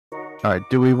Alright,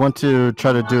 do we want to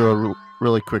try to do a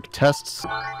really quick test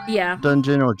Yeah.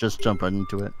 dungeon or just jump right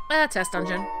into it? Test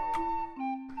dungeon.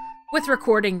 With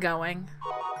recording going.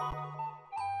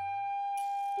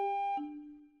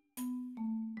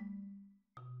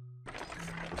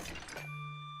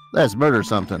 Let's murder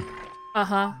something.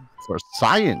 Uh-huh. For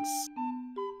science.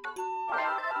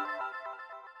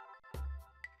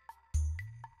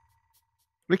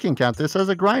 We can count this as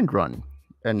a grind run.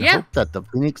 And hope that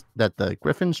the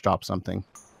Griffins drop something.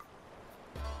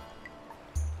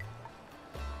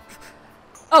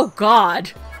 Oh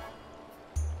God.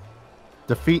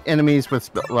 Defeat enemies with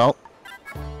well,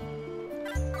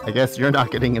 I guess you're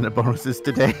not getting into bonuses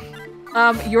today.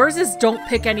 Yours is don't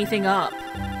pick anything up.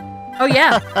 Oh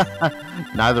yeah.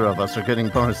 Neither of us are getting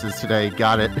bonuses today.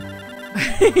 Got it.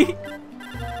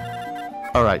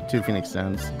 All right, 2 Phoenix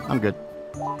Stones. I'm good.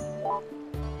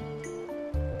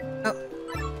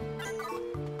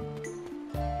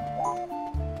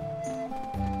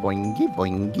 Boingy,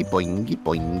 boingy, boingy,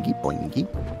 boingy, boingy.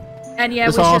 And yeah,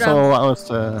 this we will should also allow us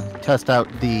to test out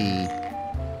the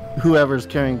whoever's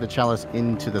carrying the chalice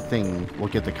into the thing will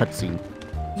get the cutscene.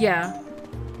 Yeah.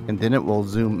 And then it will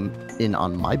zoom in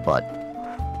on my butt.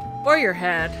 Or your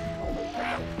head.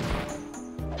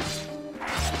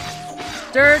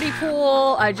 Dirty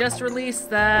pool. I just released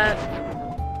that.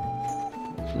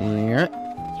 Yeah.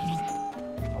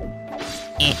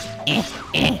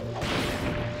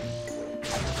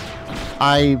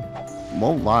 I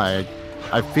won't lie.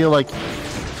 I feel like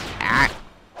I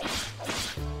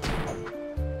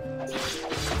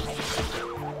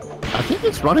think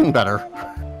it's running better.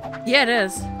 Yeah, it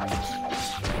is.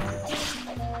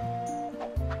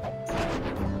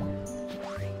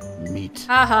 Meat.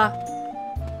 Haha.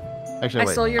 Actually,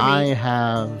 wait. Stole your I meat.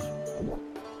 have.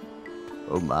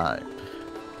 Oh my.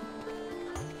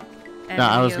 And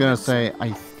Now I was gonna humans. say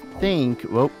I think.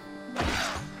 Well.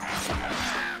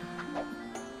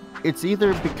 It's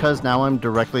either because now I'm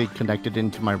directly connected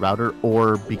into my router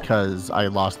or because I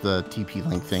lost the TP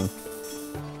link thing.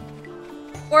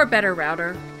 Or a better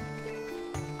router.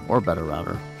 Or better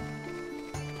router.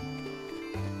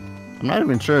 I'm not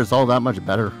even sure it's all that much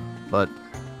better, but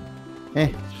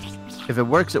if it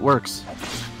works, it works.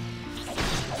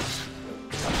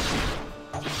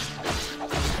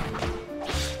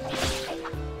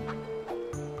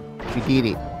 We did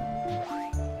it.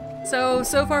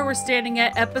 So far we're standing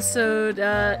at episode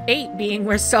 8 being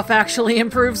where stuff actually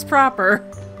improves proper.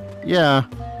 Yeah.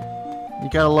 You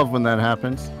gotta love when that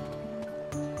happens.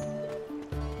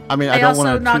 I mean, I I don't also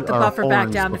want to knocked the toot our buffer back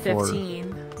horns down to before-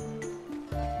 15.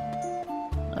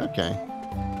 Okay.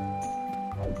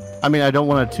 I mean, I don't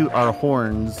want to toot our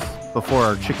horns before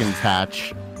our chickens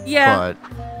hatch. Yeah.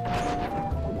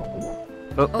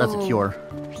 But... Oh, that's a Oh. cure.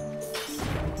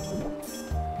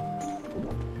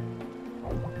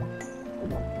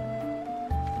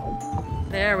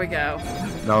 There we go.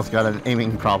 Mel's got an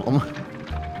aiming problem.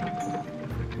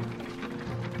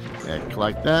 Yeah,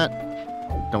 collect that.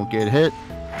 Don't get hit.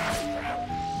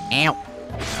 Ow.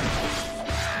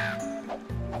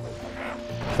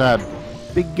 That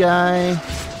big guy.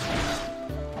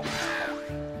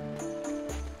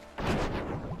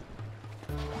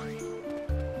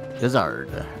 Gizzard.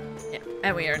 Yeah.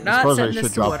 And we are not suppose I sending this should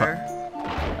to drop water.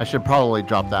 I should probably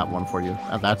drop that one for you.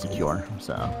 That's a cure,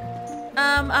 so.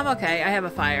 I'm okay. I have a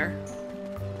fire.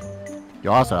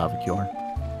 You also have a cure.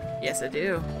 Yes, I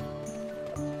do.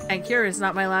 And cure is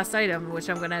not my last item, which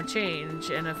I'm gonna change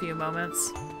in a few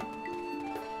moments.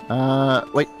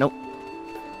 Wait, nope.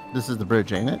 This is the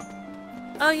bridge, ain't it?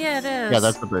 Oh yeah, it is. Yeah,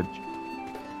 that's the bridge.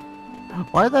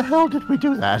 Why the hell did we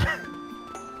do that?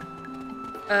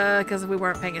 Because we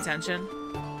weren't paying attention.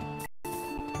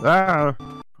 Ah.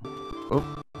 Oh.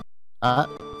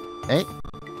 Hey.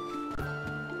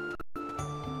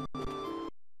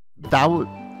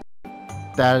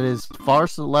 That is far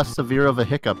less severe of a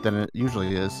hiccup than it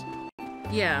usually is.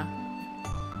 Yeah.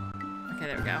 Okay,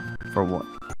 there we go.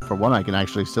 For one, I can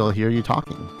actually still hear you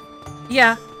talking.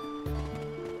 Yeah.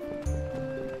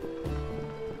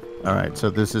 All right, so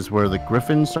this is where the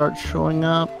griffins start showing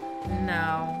up.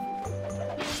 No.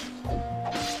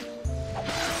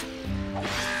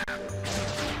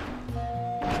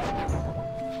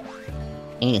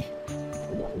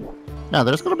 Now,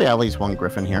 there's going to be at least one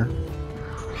griffin here.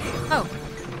 Oh.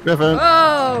 Griffin.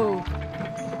 Oh.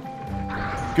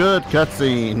 Good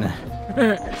cutscene.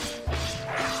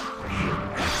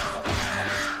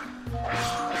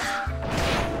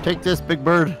 Take this, big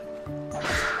bird.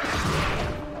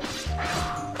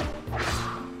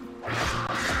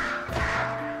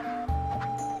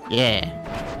 Yeah.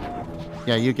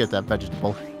 Yeah, you get that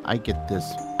vegetable. I get this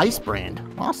ice brand.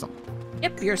 Awesome.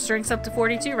 Yep, your strength's up to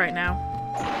 42 right now.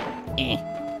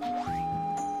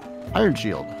 Iron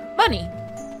Shield. Money.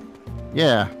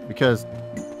 Yeah, because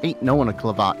ain't no one a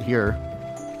clavat here.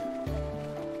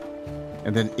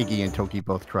 And then Iggy and Toki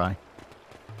both cry.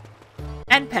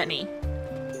 And Penny.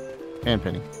 And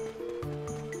Penny.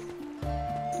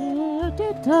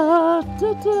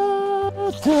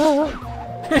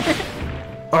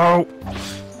 Oh!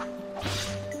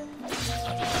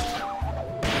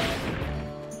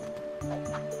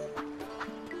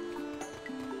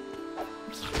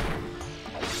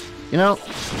 You know,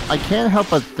 I can't help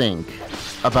but think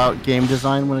about game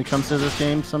design when it comes to this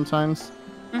game sometimes.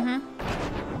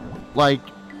 Like,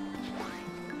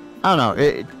 I don't know,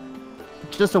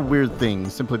 it's just a weird thing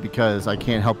simply because I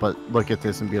can't help but look at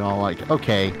this and be all like,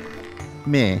 okay,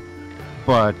 meh.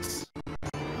 But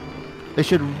they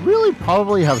should really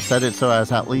probably have said it so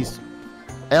as at least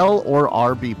L or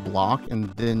R be block, and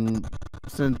then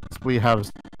since we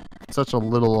have such a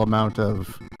little amount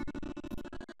of...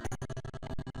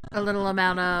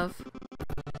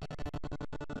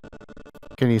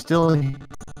 Can you still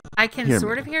I can hear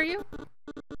sort me? of hear you.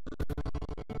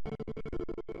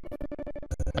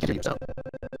 I can hear you, so.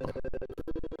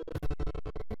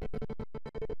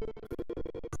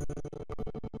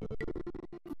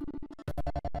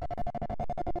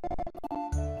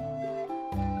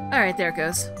 Alright, there it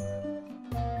goes.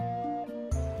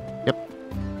 Yep.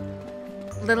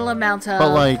 Little amount of...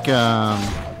 But like,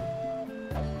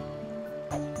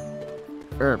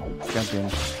 goddamn.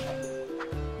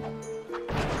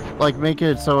 Like, make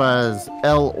it so as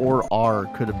L or R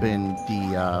could have been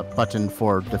the button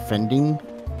for defending.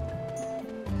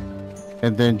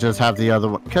 And then just have the other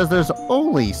one. Because there's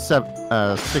only 6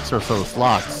 or so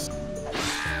slots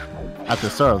at the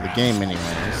start of the game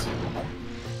anyways.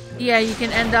 Yeah, you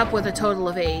can end up with a total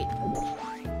of 8.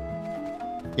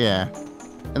 Yeah.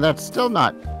 And that's still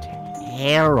not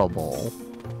terrible.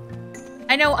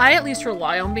 I know I at least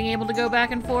rely on being able to go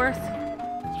back and forth.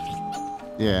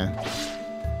 Yeah.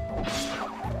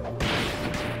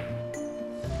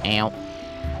 Ow.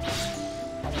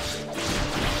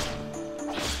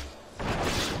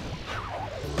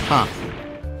 Huh.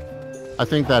 I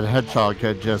think that hedgehog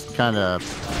had just kind of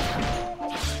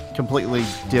completely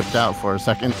dipped out for a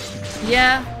second.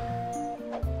 Yeah.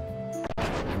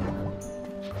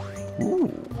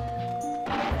 Ooh.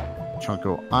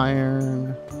 Chunko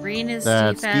iron. Green is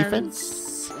That's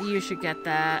defense. You should get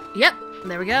that. Yep,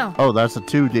 there we go. Oh, that's a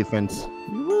 2 defense.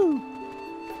 Woo.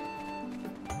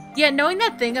 Yeah, knowing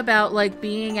that thing about, like,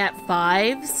 being at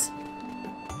 5s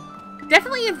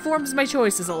definitely informs my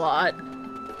choices a lot.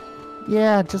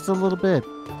 Yeah, just a little bit.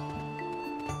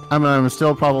 I mean, I'm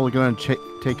still probably going to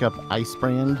take up Ice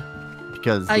Brand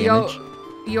because damage.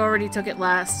 You already took it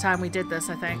last time we did this,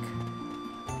 I think.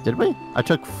 Did we? I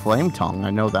took Flame Tongue, I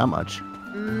know that much.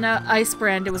 No, Ice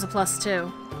Brand, it was a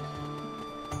 +2.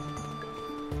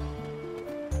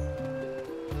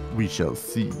 We shall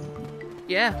see.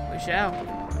 Yeah, we shall.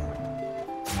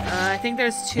 I think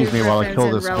there's 2 Excuse me while I Griffins kill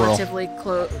in this squirrel. relatively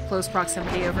close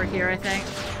proximity over here, I think.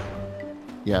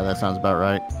 Yeah, that sounds about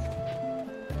right.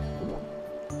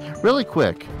 Really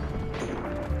quick.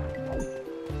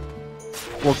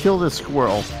 We'll kill this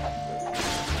squirrel.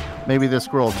 Maybe this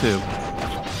squirrel too.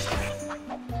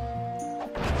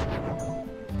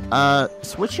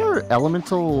 Switch your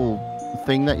elemental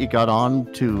thing that you got on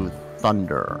to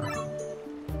thunder.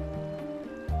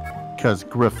 Because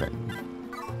Griffin.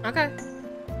 Okay.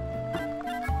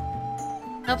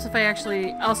 Helps if I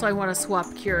actually... Also, I want to swap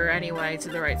Cure anyway to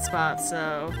the right spot,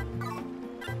 so...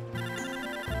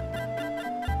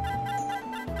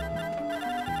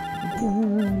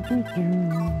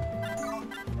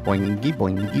 Boingy,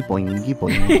 boingy, boingy,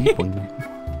 boingy, boingy.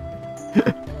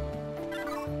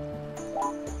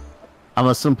 I'm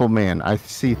a simple man. I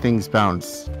see things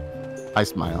bounce. I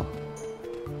smile.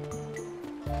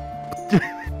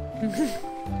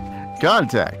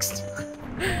 Context.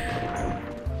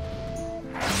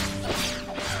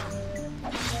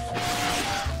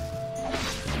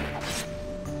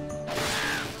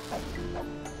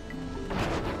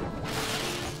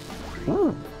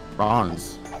 Ooh,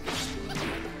 bronze.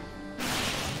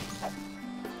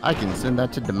 I can send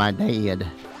that to my dad.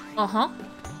 Uh-huh.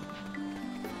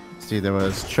 See, there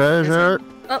was treasure.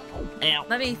 Oh,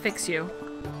 let me fix you.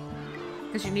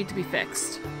 Because you need to be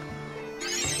fixed.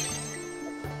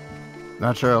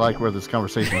 Not sure I like where this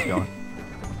conversation is going.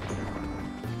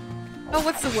 Oh,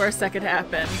 what's the worst that could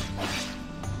happen?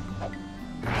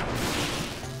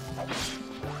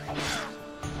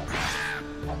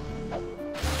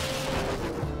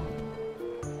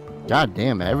 God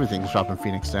damn it, everything's dropping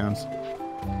Phoenix Downs.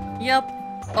 Yep.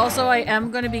 Also, I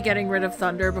am going to be getting rid of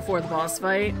Thunder before the boss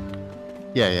fight.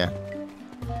 Yeah.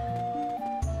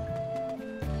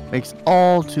 Makes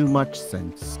all too much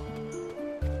sense.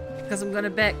 Because I'm going to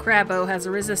bet Crabbo has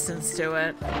a resistance to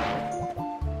it.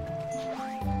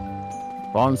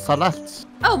 Ron Celeste.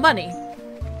 Oh, money.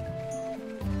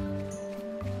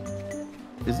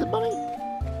 Is it money?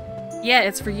 Yeah,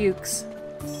 it's for Ukes.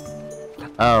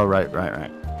 Oh, right.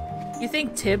 You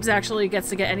think Tibbs actually gets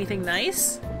to get anything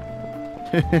nice?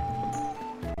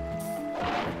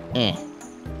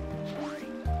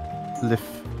 Lift.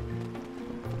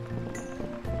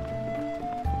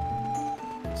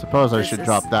 Suppose I should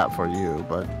drop that for you,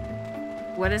 but...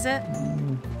 What is it?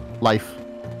 Life.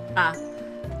 Ah.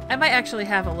 I might actually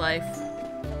have a life.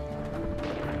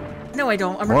 No, I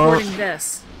don't. I'm recording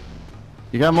this.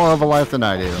 You got more of a life than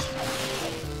I do.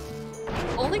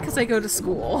 Only because I go to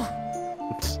school.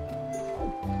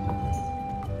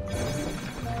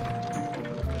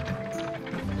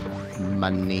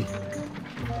 Money.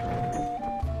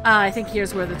 Ah, I think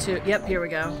here's where the two... Yep, here we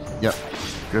go. Yep.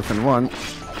 Griffin 1.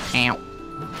 Ow.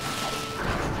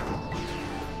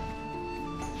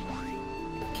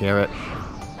 Carrot.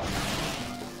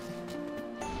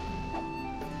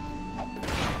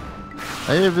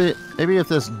 Maybe if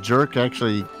this jerk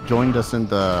actually joined us in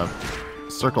the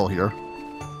circle here.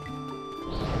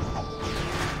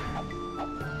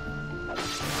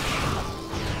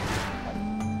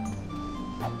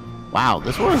 Wow,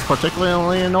 this one is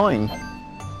particularly annoying.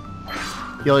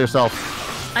 Heal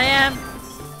yourself. I am.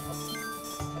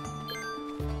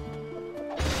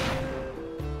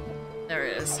 There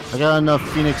it is. I got enough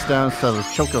Phoenix down to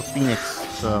choke a Phoenix,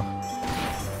 so...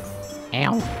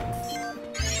 Ow.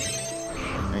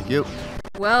 Thank you.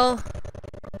 Well...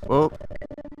 Whoa.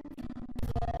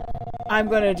 I'm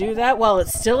gonna do that while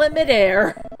it's still in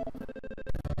midair.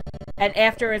 And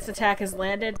after its attack has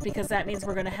landed, because that means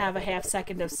we're gonna have a half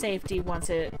second of safety once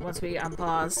we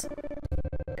unpause.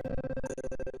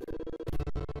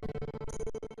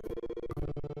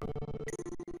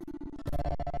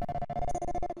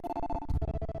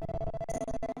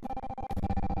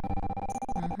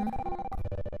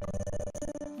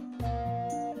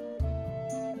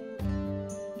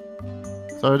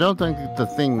 So I don't think the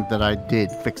thing that I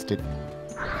did fixed it.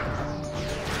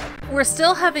 We're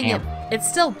still having it. It's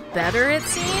still better, it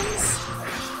seems.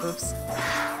 Oops.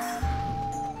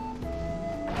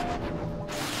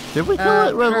 Did we kill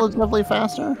it relatively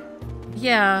faster?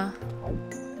 Yeah.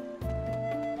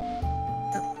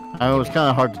 It was kind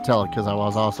of hard to tell because I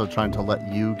was also trying to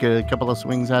let you get a couple of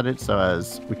swings at it so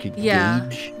as we could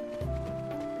gauge.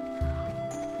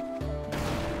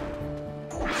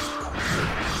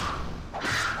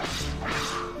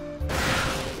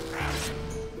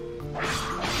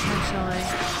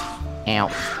 Ow.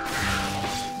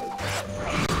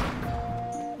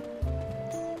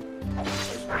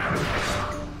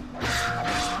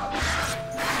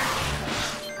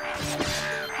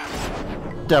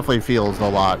 Definitely feels a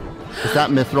lot. Is that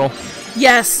mithril?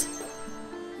 Yes.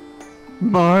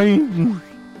 Mine.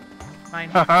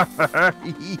 Mine. I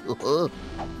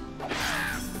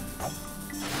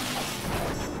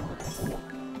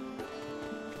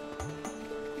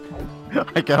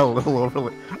got a little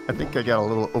overly. I think I got a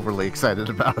little overly excited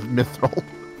about mithril.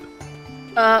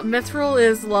 Mithril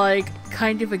is like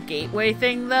kind of a gateway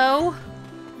thing, though.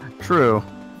 True.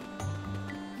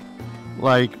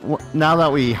 Like now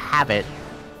that we have it.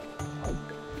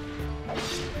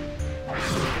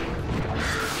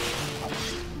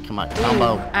 Come on,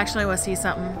 combo. Ooh, actually, I want to see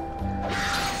something.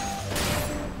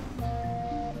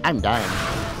 I'm dying.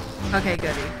 Okay,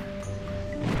 goody.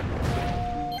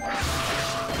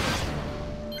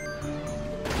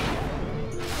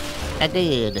 I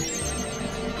did.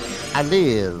 I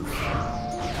live.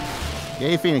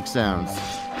 Yay, Phoenix sounds.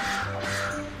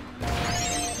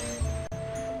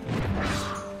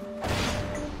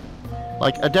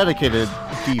 Like, a dedicated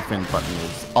defense button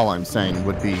is all I'm saying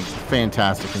would be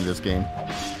fantastic in this game.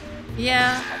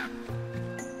 Yeah.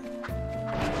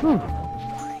 Whew.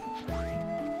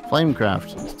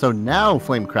 Flamecraft. So now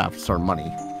flamecrafts are money.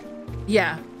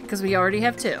 Yeah, because we already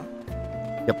have 2. Yep.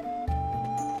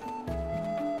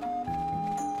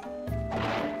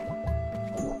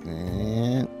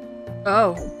 And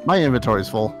oh. My inventory's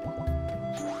full.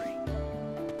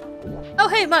 Oh,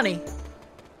 hey, money.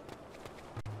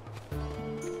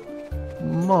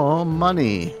 More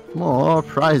money. More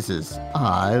prizes.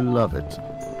 I love it.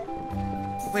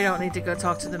 We don't need to go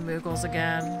talk to the Moogles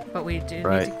again, but we do need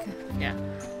to... Yeah.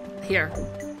 Here.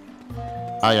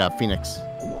 Oh, yeah, Phoenix.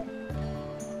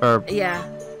 Yeah.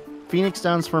 Phoenix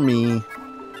Downs for me.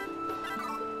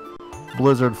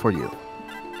 Blizzard for you.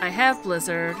 I have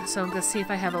Blizzard, so I'm gonna see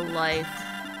if I have a life.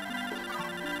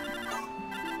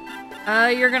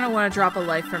 You're gonna want to drop a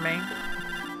life for me.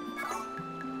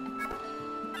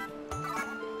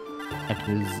 I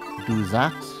can do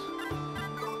that.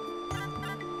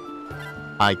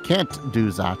 I can't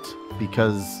do that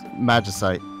because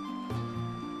Magicite.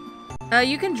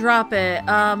 You can drop it.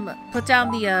 Put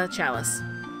down the chalice.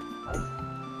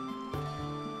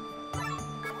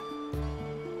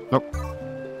 Nope.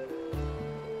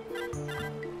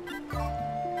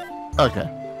 Okay.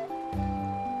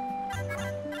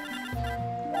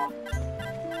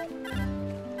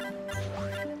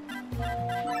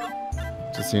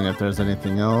 Just seeing if there's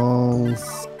anything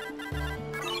else.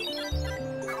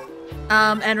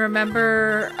 And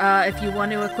remember, if you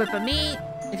want to equip a meat,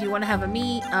 if you want to have a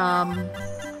meat,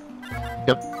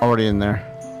 Yep, already in there.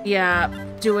 yeah,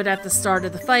 do it at the start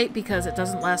of the fight because it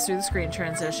doesn't last through the screen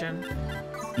transition.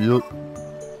 Yep.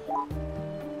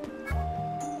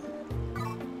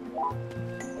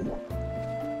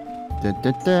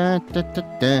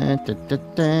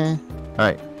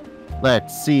 Alright,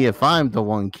 let's see if I'm the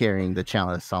one carrying the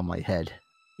chalice on my head.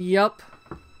 Yup.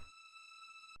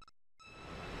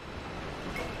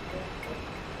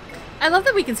 I love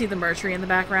that we can see the Mercury in the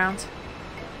background.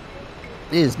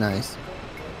 It is nice.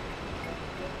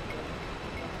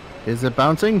 Is it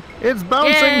bouncing? It's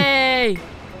bouncing! Yay!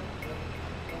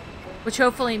 Which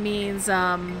hopefully means,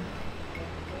 when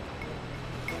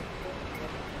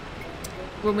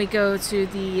we go to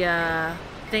the,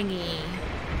 thingy.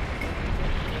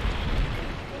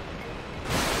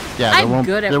 Yeah, there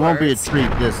won't be a words.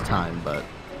 treat this time, but...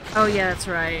 Oh yeah, that's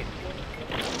right.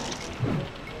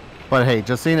 But hey,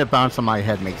 just seeing it bounce on my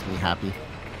head makes me happy.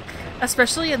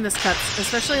 Especially in this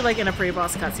especially like in a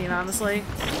pre-boss cutscene, honestly.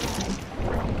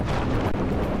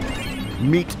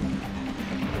 Meat.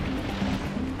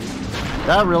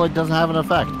 That really doesn't have an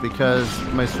effect because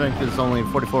my strength is only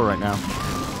 44 right now.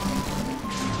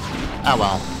 Ah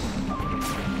well.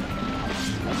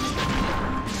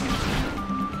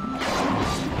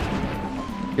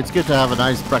 It's good to have a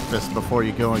nice breakfast before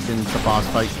you go into the boss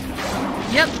fight.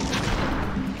 Yep.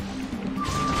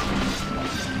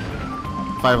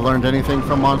 If I've learned anything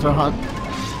from Monster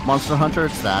Hunter,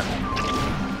 it's that.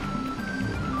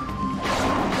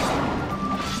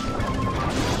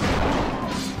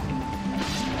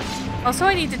 Also,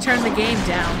 I need to turn the game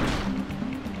down.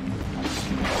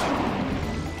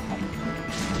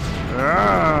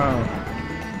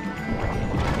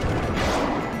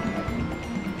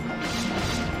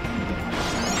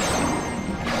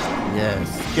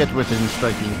 Yes, get within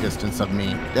striking distance of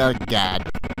me. Oh, God.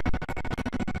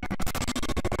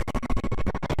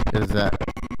 Is that...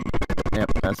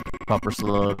 Yep, that's proper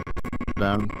slow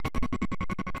down.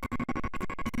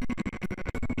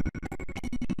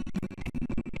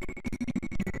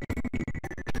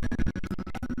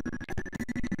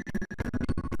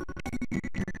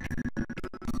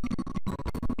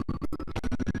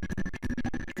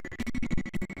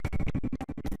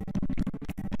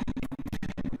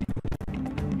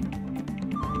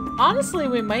 Honestly,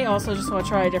 we might also just want to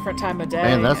try a different time of day.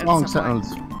 Man, that's long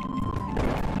sentence.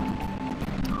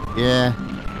 Yeah.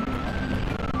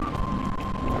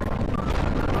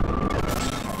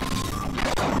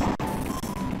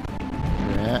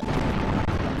 Yeah.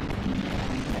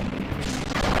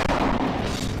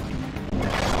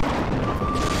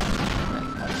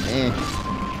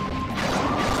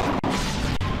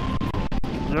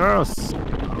 Yes.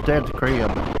 Dead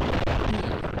crab.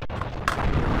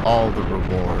 All the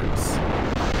rewards.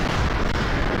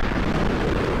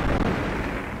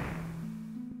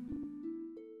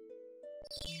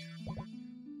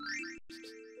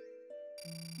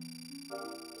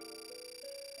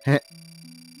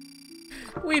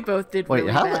 We both did Wait,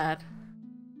 really how bad.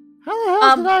 How the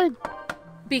hell did I...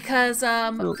 Because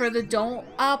for the don't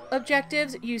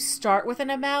objectives, you start with an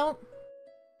amount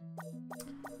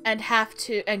and have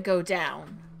to go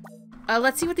down.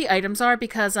 Let's see what the items are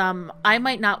because I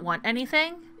might not want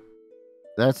anything.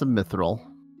 That's a mithril.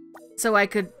 So I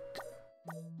could.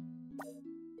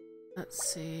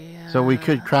 Let's see. So we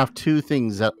could craft two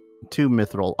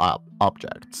mithril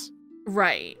objects.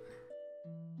 Right.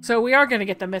 So we are going to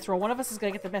get the mithril. One of us is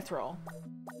going to get the mithril.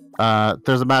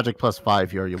 There's a magic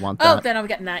 +5 here. You want that? Oh, then I'm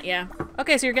getting that. Yeah.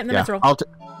 Okay, so you're getting the mithril.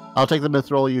 I'll take the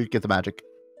mithril. You get the magic.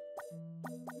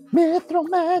 Mithril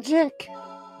magic.